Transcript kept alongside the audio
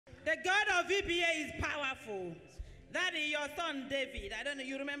The God of VBA is powerful. That is your son David. I don't know.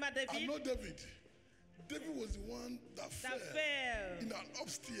 You remember David? I know David. David was the one that fell in an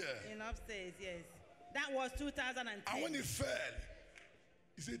upstairs. In upstairs, yes. That was 2010. And when he fell,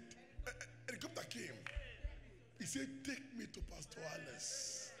 he said, helicopter came. He said, take me to Pastor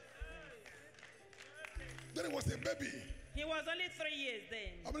Alice. Then he was a baby. He was only 3 years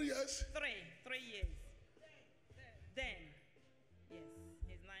then. How many years? 3 years. Then. Yes.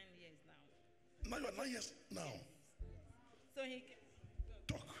 He's 9 years now. Now you are 9 years now. Yes. So he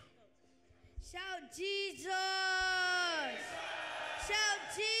talk. Shout Jesus! Shout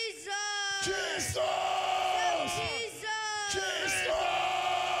Jesus! Jesus! Shout Jesus! Jesus!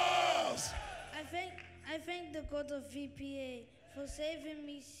 I thank the God of VPA for saving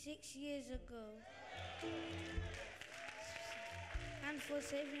me 6 years ago and for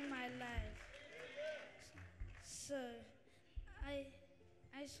saving my life. So, I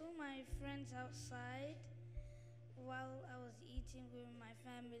saw my friends outside while I was eating with my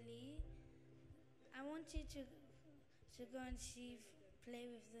family. I wanted to go and play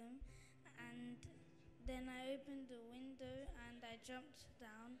with them, and then I opened the window and I jumped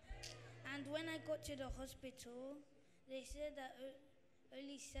down. And when I got to the hospital, they said that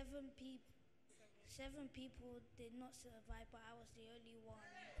only 7 people did not survive, but I was the only one.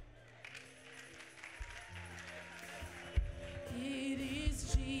 It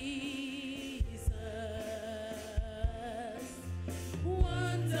is Jesus,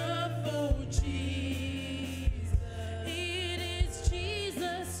 wonderful Jesus. It is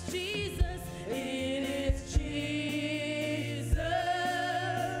Jesus, Jesus. It is Jesus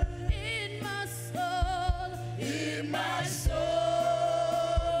in my soul, in my soul.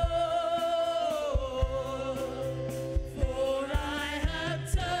 For I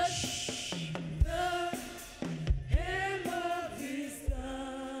have touched the hem of His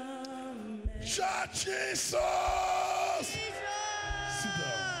garment. Shout Jesus! Jesus! Sit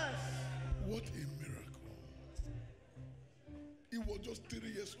down. What a miracle. He was just 3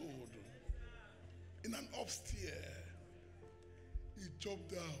 years old. In an upstairs. He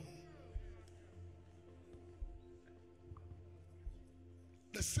jumped down.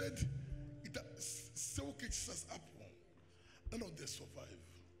 They said several cases has happened. None of them survive.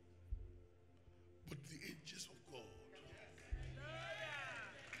 But the angels of God.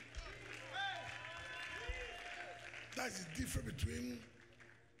 That's the difference between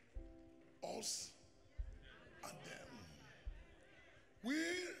us and them. We,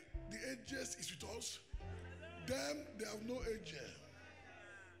 the angels, is with us. Them, they have no angel.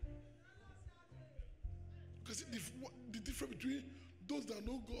 Because the difference between those that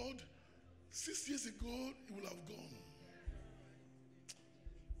know God, 6 years ago, he will have gone.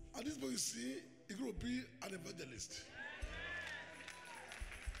 And this boy, you see, he's going to be an evangelist.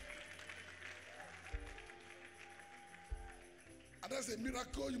 And that's a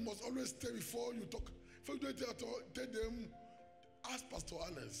miracle. You must always tell before you talk. Before you do it, tell them, ask Pastor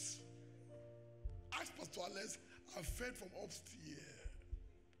Alex. Ask Pastor Alex, I fed from upstairs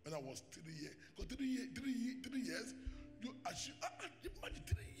when I was 3 years. Because 3 years, imagine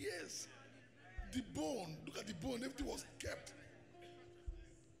 3 years. The bone, look at the bone, everything was kept.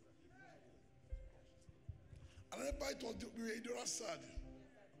 And everybody thought we were in the other side.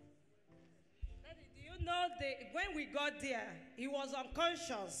 You know, when we got there, he was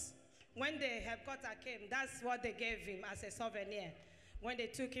unconscious. When the helicopter came, that's what they gave him as a souvenir. When they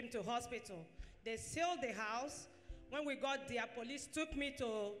took him to hospital, they sealed the house. When we got there, police took me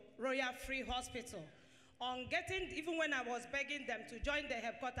to Royal Free Hospital. On getting, even when I was begging them to join the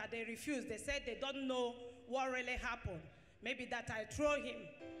helicopter, they refused. They said they don't know what really happened. Maybe that I threw him.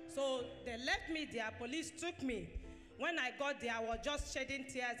 So they left me there. Police took me. When I got there, I was just shedding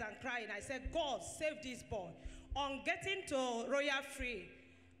tears and crying. I said, God, save this boy. On getting to Royal Free,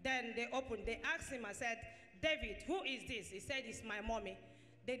 then they opened. They asked him, I said, David, who is this? He said, it's my mommy.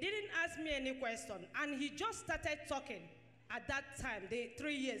 They didn't ask me any question. And he just started talking at that time.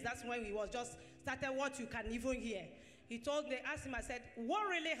 3 years, that's when he was just started what you can even hear. They asked him, I said, what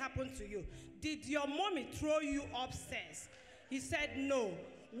really happened to you? Did your mommy throw you upstairs? He said, no.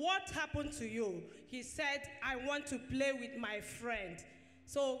 What happened to you? He said, I want to play with my friend.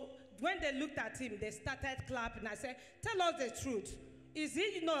 So when they looked at him, they started clapping. I said, tell us the truth. Is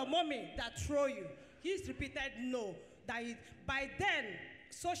it your mommy that threw you? He's repeated no. By then,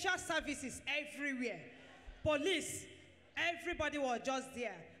 social services everywhere, police, everybody was just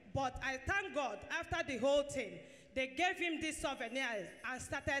there. But I thank God, after the whole thing, they gave him this souvenir and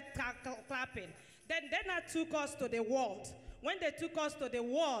started clapping. Then they took us to the ward. When they took us to the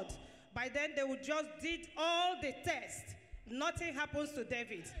ward, by then they would just did all the tests. nothing happens to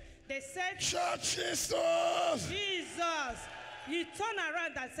David. They said, Shout Jesus! Jesus. He turned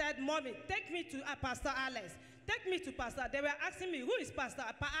around and said, Mommy, take me to Pastor Alex. Take me to Pastor. They were asking me, who is Pastor?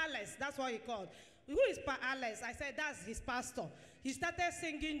 Alex. That's what he called. Who is Alex? I said, that's his pastor. He started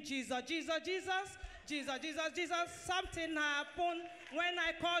singing Jesus, Jesus, Jesus, Jesus, Jesus, Jesus. Something happened when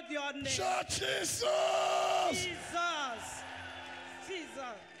I called your name. Shout Jesus! Jesus. Jesus.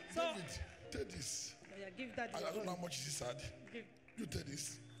 So, David, take this. oh yeah, give that. I don't know how much is inside. Give. You take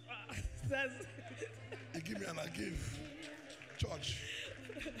this. That's- You give me and I give. Church,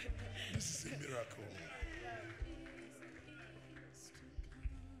 this is a miracle.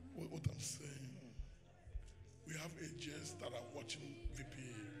 What I'm saying, we have agents that are watching VP.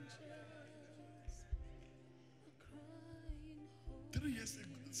 3 years ago,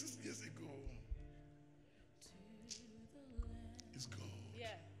 6 years ago, it's God. yeah,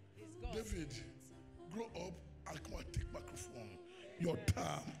 it's God. David, grow up and come and take microphone. Your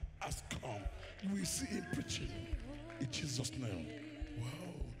time has come. You will see him preaching in Jesus' name.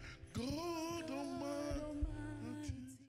 Wow. God